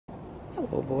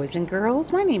Hello, boys and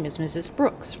girls. My name is Mrs.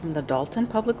 Brooks from the Dalton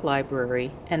Public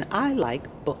Library, and I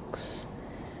like books.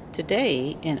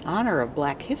 Today, in honor of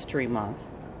Black History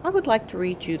Month, I would like to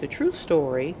read you the true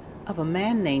story of a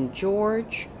man named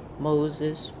George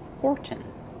Moses Horton.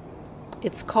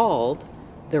 It's called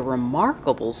The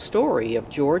Remarkable Story of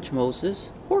George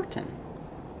Moses Horton,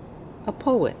 a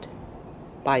Poet,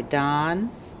 by Don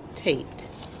Tate.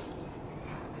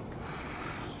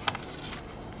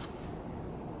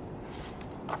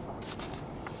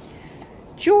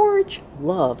 George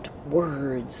loved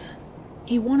words.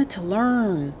 He wanted to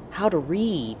learn how to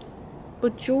read,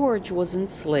 but George was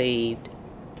enslaved.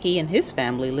 He and his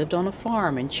family lived on a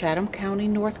farm in Chatham County,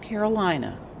 North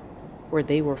Carolina, where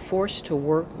they were forced to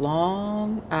work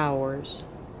long hours.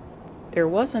 There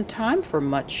wasn't time for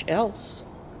much else.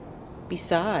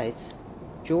 Besides,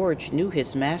 George knew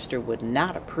his master would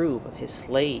not approve of his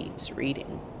slaves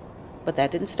reading. But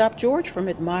that didn't stop George from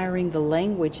admiring the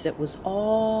language that was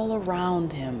all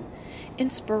around him.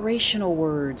 Inspirational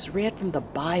words read from the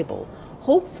Bible,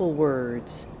 hopeful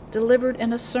words delivered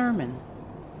in a sermon,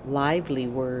 lively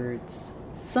words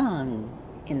sung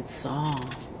in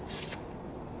songs.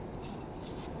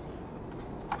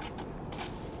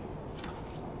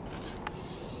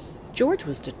 George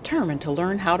was determined to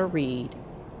learn how to read.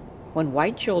 When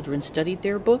white children studied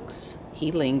their books,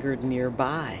 he lingered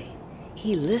nearby.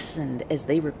 He listened as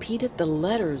they repeated the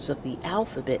letters of the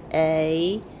alphabet: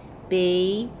 A,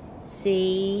 B,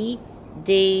 C,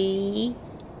 D,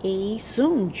 E.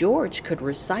 Soon George could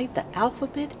recite the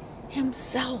alphabet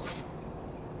himself.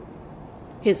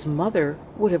 His mother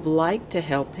would have liked to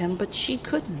help him, but she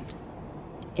couldn't.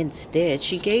 Instead,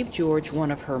 she gave George one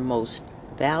of her most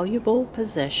valuable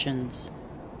possessions,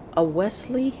 a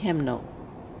Wesley hymnal,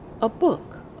 a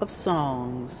book of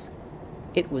songs.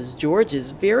 It was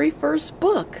George's very first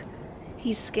book.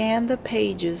 He scanned the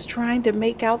pages, trying to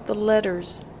make out the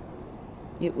letters.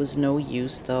 It was no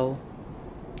use, though.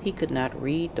 He could not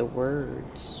read the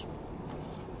words.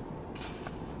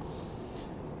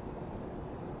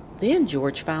 Then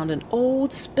George found an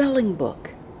old spelling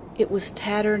book. It was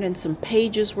tattered and some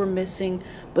pages were missing,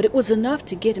 but it was enough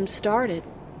to get him started.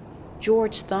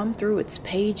 George thumbed through its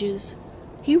pages.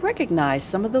 He recognized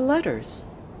some of the letters.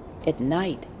 At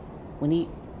night, when he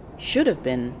should have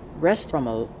been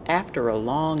resting after a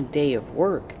long day of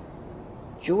work,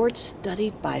 George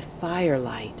studied by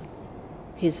firelight.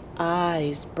 His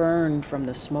eyes burned from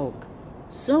the smoke.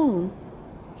 Soon,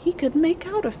 he could make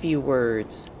out a few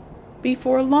words.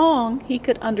 Before long, he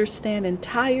could understand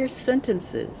entire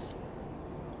sentences.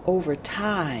 Over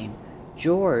time,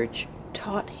 George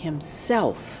taught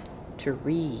himself to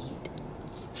read.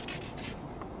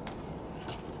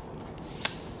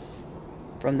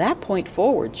 From that point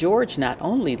forward, George not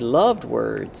only loved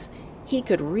words, he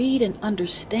could read and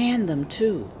understand them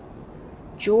too.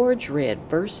 George read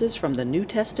verses from the New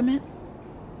Testament.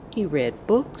 He read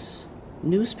books,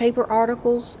 newspaper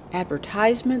articles,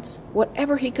 advertisements,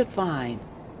 whatever he could find.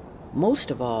 Most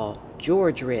of all,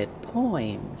 George read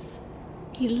poems.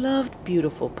 He loved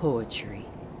beautiful poetry.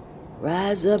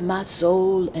 Rise up, my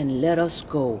soul, and let us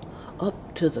go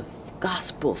up to the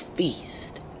gospel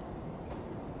feast.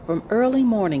 From early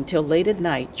morning till late at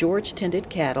night, George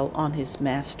tended cattle on his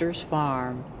master's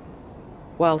farm.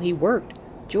 While he worked,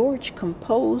 George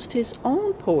composed his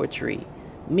own poetry,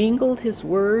 mingled his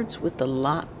words with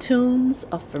the tunes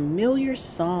of familiar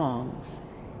songs.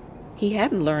 He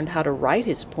hadn't learned how to write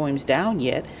his poems down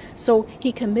yet, so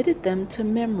he committed them to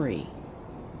memory.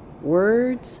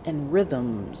 Words and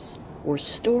rhythms were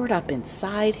stored up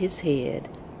inside his head.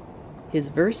 His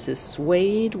verses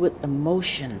swayed with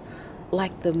emotion,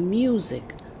 like the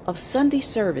music of Sunday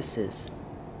services.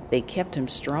 They kept him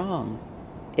strong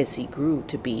as he grew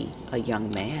to be a young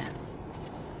man.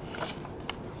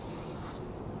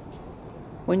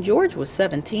 When George was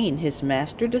 17, his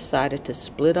master decided to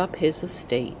split up his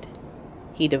estate.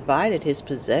 He divided his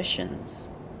possessions,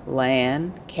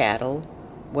 land, cattle,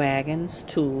 wagons,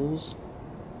 tools,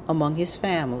 among his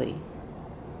family.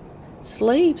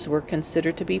 Slaves were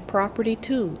considered to be property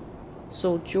too,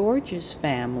 so George's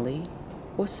family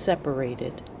was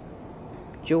separated.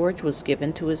 George was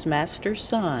given to his master's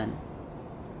son.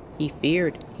 He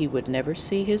feared he would never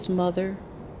see his mother,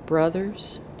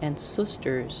 brothers, and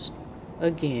sisters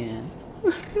again.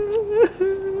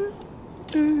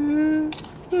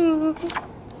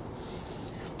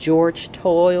 George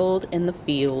toiled in the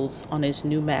fields on his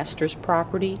new master's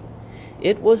property.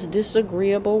 It was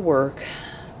disagreeable work,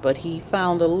 but he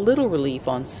found a little relief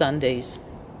on Sundays.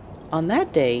 On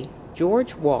that day,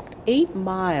 George walked 8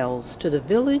 miles to the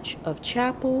village of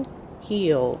Chapel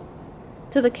Hill,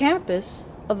 to the campus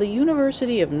of the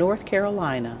University of North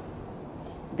Carolina.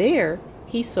 There,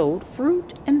 he sold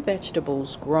fruit and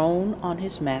vegetables grown on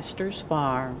his master's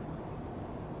farm.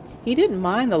 He didn't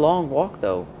mind the long walk,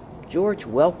 though. George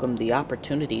welcomed the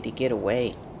opportunity to get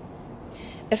away.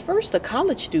 At first, the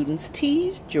college students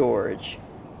teased George.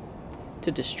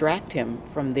 To distract him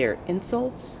from their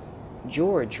insults,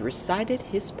 George recited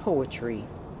his poetry.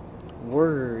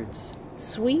 Words,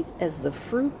 sweet as the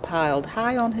fruit piled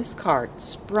high on his cart,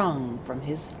 sprung from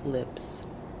his lips.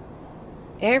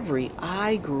 Every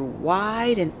eye grew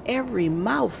wide and every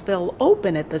mouth fell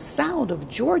open at the sound of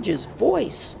George's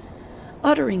voice,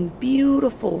 uttering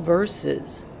beautiful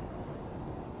verses.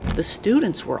 The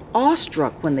students were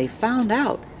awestruck when they found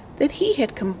out that he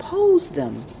had composed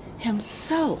them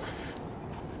himself.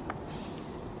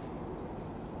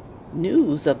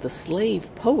 News of the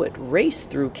slave poet raced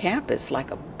through campus like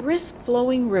a brisk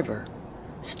flowing river.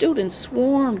 Students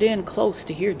swarmed in close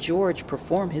to hear George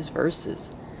perform his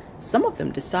verses. Some of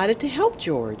them decided to help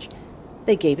George.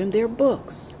 They gave him their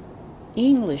books,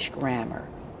 English grammar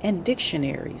and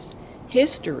dictionaries,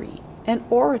 history and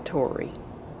oratory,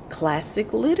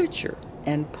 classic literature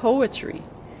and poetry.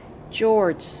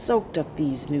 George soaked up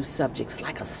these new subjects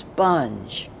like a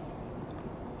sponge.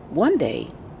 One day,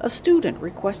 a student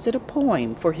requested a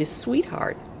poem for his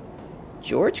sweetheart.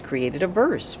 George created a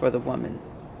verse for the woman.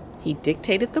 He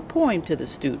dictated the poem to the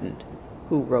student,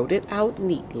 who wrote it out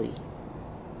neatly.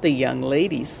 The young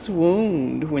lady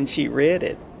swooned when she read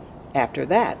it. After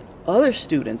that, other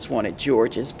students wanted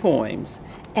George's poems,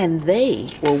 and they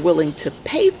were willing to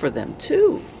pay for them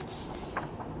too.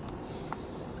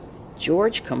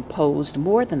 George composed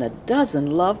more than a dozen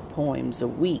love poems a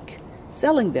week,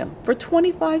 selling them for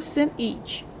 25 cents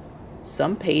each.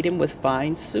 Some paid him with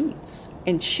fine suits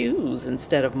and shoes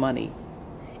instead of money.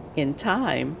 In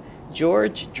time,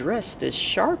 George dressed as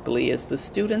sharply as the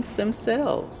students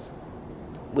themselves.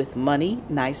 With money,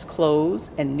 nice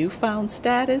clothes, and newfound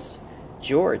status,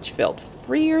 George felt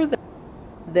freer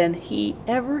than he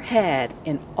ever had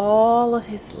in all of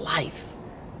his life.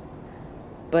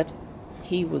 But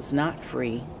he was not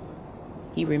free.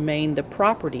 He remained the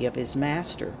property of his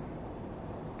master.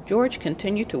 George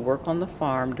continued to work on the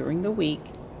farm during the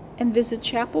week and visit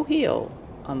Chapel Hill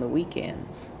on the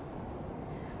weekends.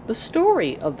 The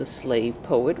story of the slave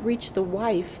poet reached the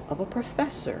wife of a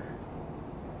professor.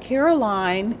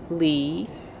 Caroline Lee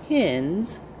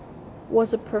Hines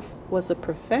was a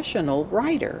professional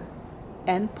writer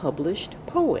and published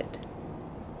poet.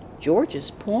 George's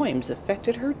poems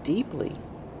affected her deeply.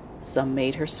 Some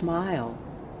made her smile,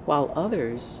 while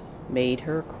others made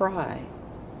her cry.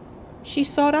 She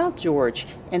sought out George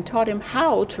and taught him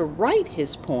how to write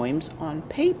his poems on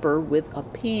paper with a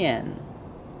pen.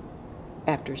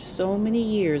 After so many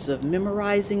years of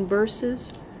memorizing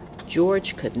verses,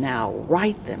 George could now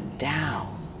write them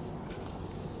down.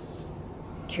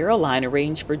 Caroline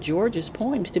arranged for George's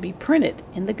poems to be printed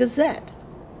in the Gazette,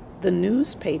 the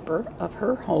newspaper of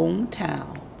her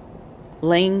hometown,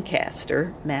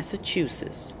 Lancaster,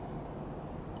 Massachusetts.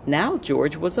 Now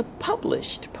George was a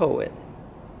published poet.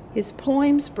 His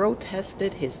poems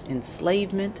protested his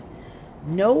enslavement.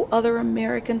 No other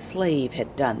American slave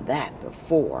had done that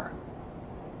before.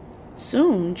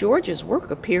 Soon, George's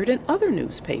work appeared in other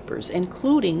newspapers,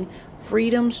 including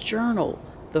Freedom's Journal,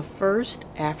 the first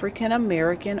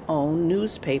African-American-owned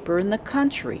newspaper in the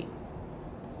country.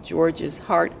 George's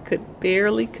heart could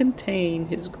barely contain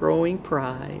his growing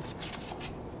pride.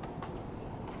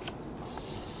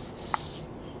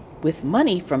 With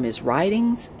money from his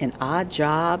writings and odd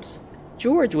jobs,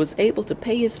 George was able to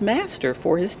pay his master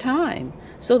for his time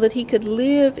so that he could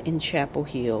live in Chapel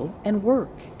Hill and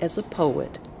work as a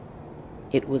poet.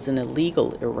 It was an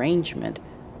illegal arrangement,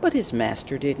 but his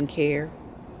master didn't care.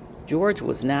 George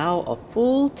was now a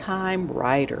full-time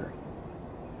writer,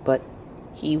 but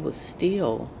he was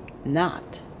still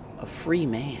not a free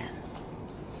man.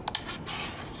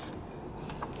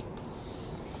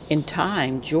 In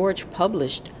time, George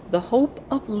published The Hope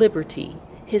of Liberty,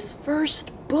 his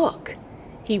first book.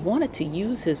 He wanted to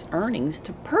use his earnings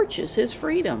to purchase his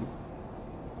freedom.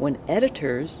 When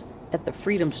editors at the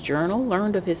Freedom's Journal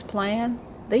learned of his plan,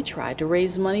 they tried to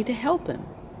raise money to help him.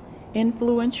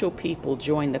 Influential people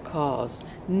joined the cause: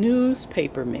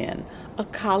 newspapermen, a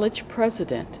college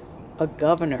president, a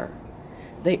governor.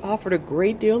 They offered a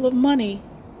great deal of money,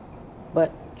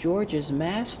 but George's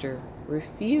master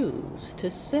refused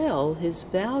to sell his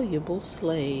valuable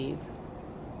slave.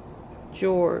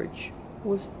 George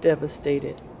was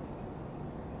devastated.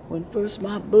 When first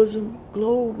my bosom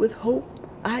glowed with hope,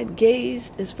 I'd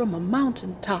gazed as from a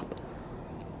mountain top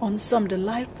on some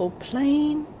delightful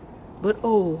plain, But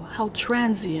oh, how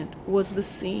transient was the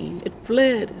scene. It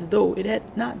fled as though it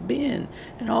had not been,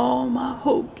 and all my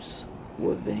hopes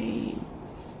were vain.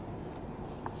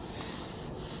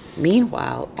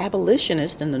 Meanwhile,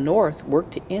 abolitionists in the North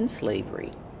worked to end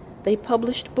slavery. They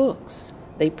published books.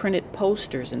 They printed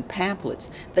posters and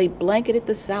pamphlets. They blanketed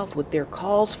the South with their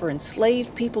calls for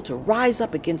enslaved people to rise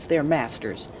up against their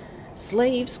masters.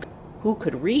 Slaves who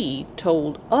could read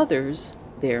told others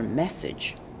their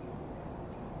message.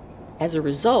 As a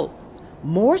result,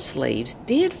 more slaves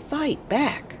did fight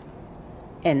back,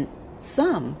 and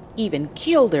some even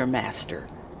killed their master.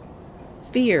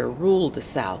 Fear ruled the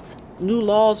South. New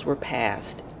laws were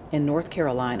passed in North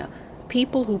Carolina.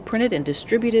 People who printed and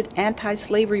distributed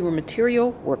anti-slavery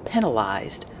material were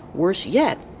penalized. Worse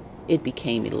yet, it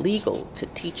became illegal to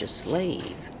teach a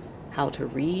slave how to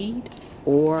read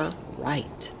or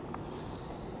write.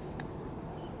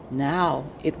 Now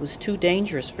it was too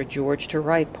dangerous for George to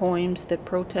write poems that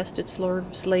protested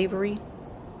slavery,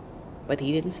 but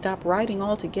he didn't stop writing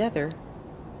altogether.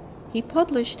 He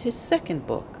published his second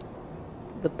book,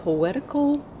 The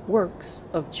Poetical Works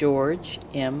of George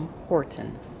M.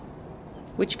 Horton,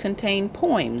 which contained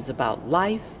poems about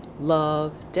life,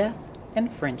 love, death,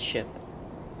 and friendship.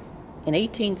 In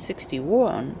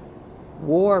 1861,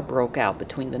 war broke out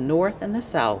between the North and the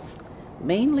South,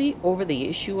 mainly over the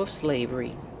issue of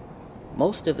slavery.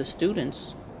 Most of the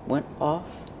students went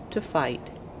off to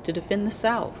fight to defend the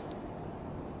South.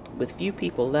 With few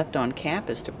people left on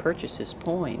campus to purchase his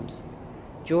poems,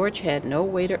 George had no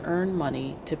way to earn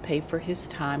money to pay for his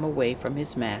time away from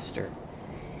his master.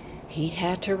 He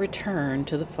had to return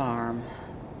to the farm.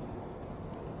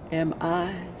 Am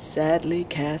I sadly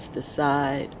cast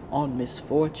aside on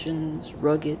misfortune's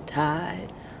rugged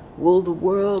tide? Will the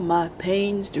world my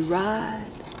pains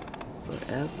deride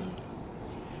forever?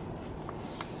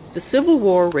 The Civil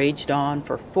War raged on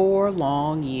for 4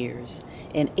 long years.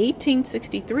 In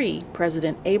 1863,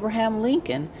 President Abraham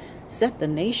Lincoln set the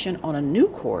nation on a new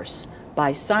course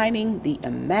by signing the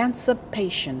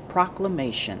Emancipation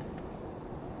Proclamation.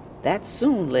 That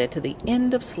soon led to the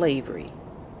end of slavery.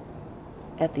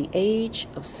 At the age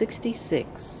of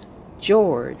 66,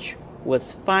 George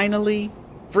was finally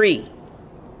free.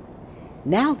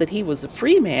 Now that he was a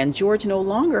free man, George no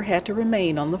longer had to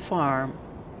remain on the farm.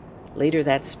 Later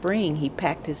that spring, he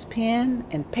packed his pen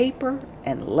and paper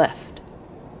and left.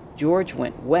 George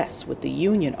went west with the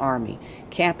Union Army,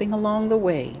 camping along the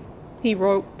way. He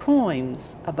wrote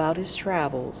poems about his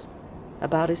travels,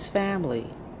 about his family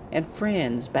and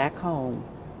friends back home,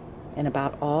 and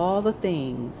about all the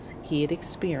things he had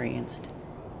experienced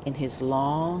in his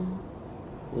long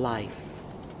life.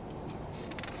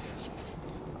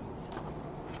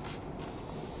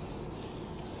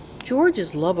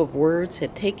 George's love of words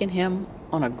had taken him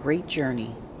on a great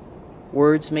journey.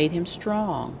 Words made him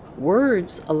strong.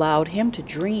 Words allowed him to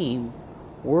dream.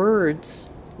 Words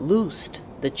loosed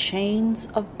the chains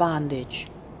of bondage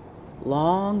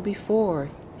long before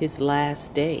his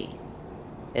last day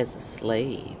as a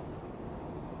slave.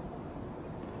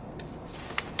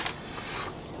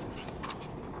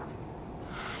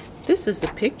 This is a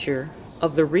picture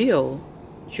of the real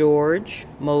George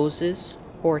Moses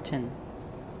Horton.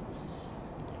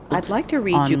 I'd like to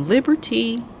read you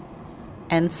Liberty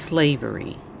and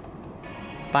Slavery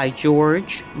by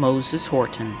George Moses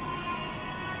Horton.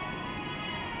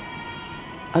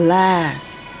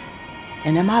 Alas,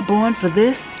 and am I born for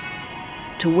this,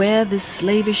 to wear this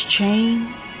slavish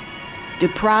chain,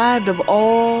 deprived of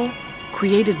all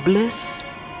created bliss,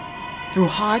 through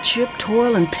hardship,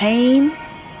 toil, and pain?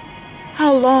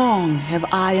 How long have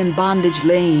I in bondage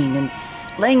lain and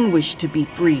languished to be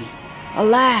free?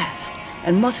 Alas,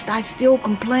 and must I still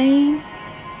complain,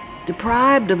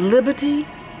 deprived of liberty?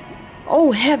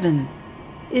 Oh heaven,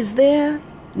 is there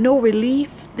no relief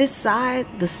this side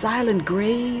the silent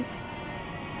grave,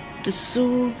 to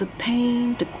soothe the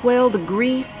pain, to quell the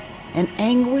grief and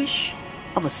anguish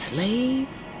of a slave?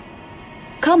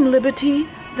 Come, liberty,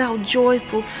 thou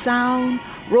joyful sound,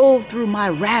 roll through my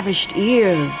ravished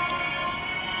ears.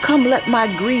 Come, let my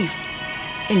grief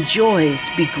and joys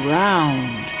be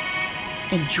ground,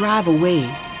 and drive away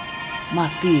my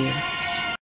fears.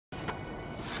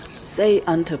 Say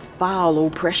unto foul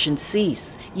oppression,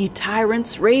 cease, ye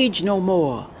tyrants, rage no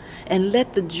more, and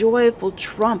let the joyful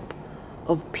trump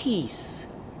of peace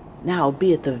now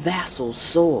be at the vassals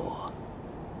soar.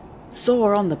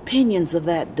 Soar on the pinions of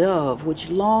that dove which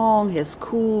long has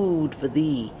cooed for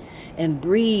thee, and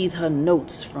breathe her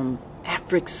notes from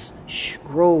Afric's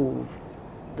grove,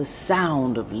 the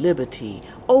sound of liberty.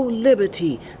 O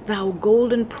liberty, thou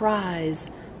golden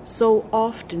prize, so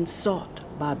often sought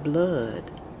by blood,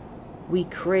 We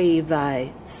crave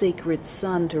thy sacred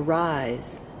sun to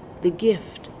rise, the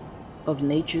gift of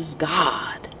nature's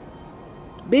God.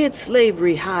 Bid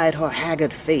slavery hide her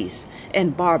haggard face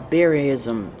and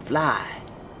barbarism fly.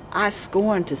 I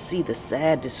scorn to see the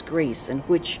sad disgrace in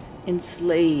which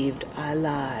enslaved I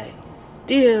lie.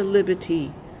 Dear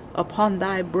liberty, upon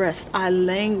thy breast I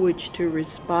languish to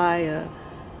respire,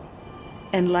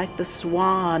 and like the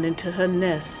swan into her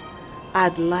nest,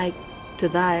 I'd like to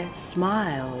thy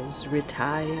smiles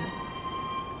retire.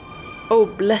 O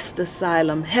blessed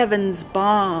asylum, heaven's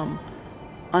balm,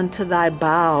 unto thy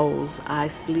boughs I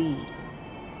flee,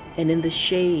 and in the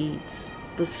shades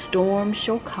the storm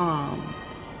shall calm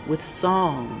with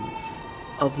songs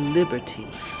of liberty.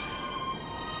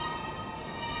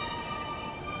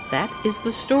 That is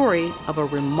the story of a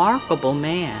remarkable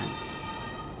man,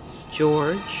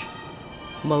 George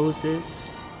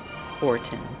Moses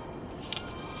Horton.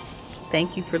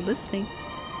 Thank you for listening.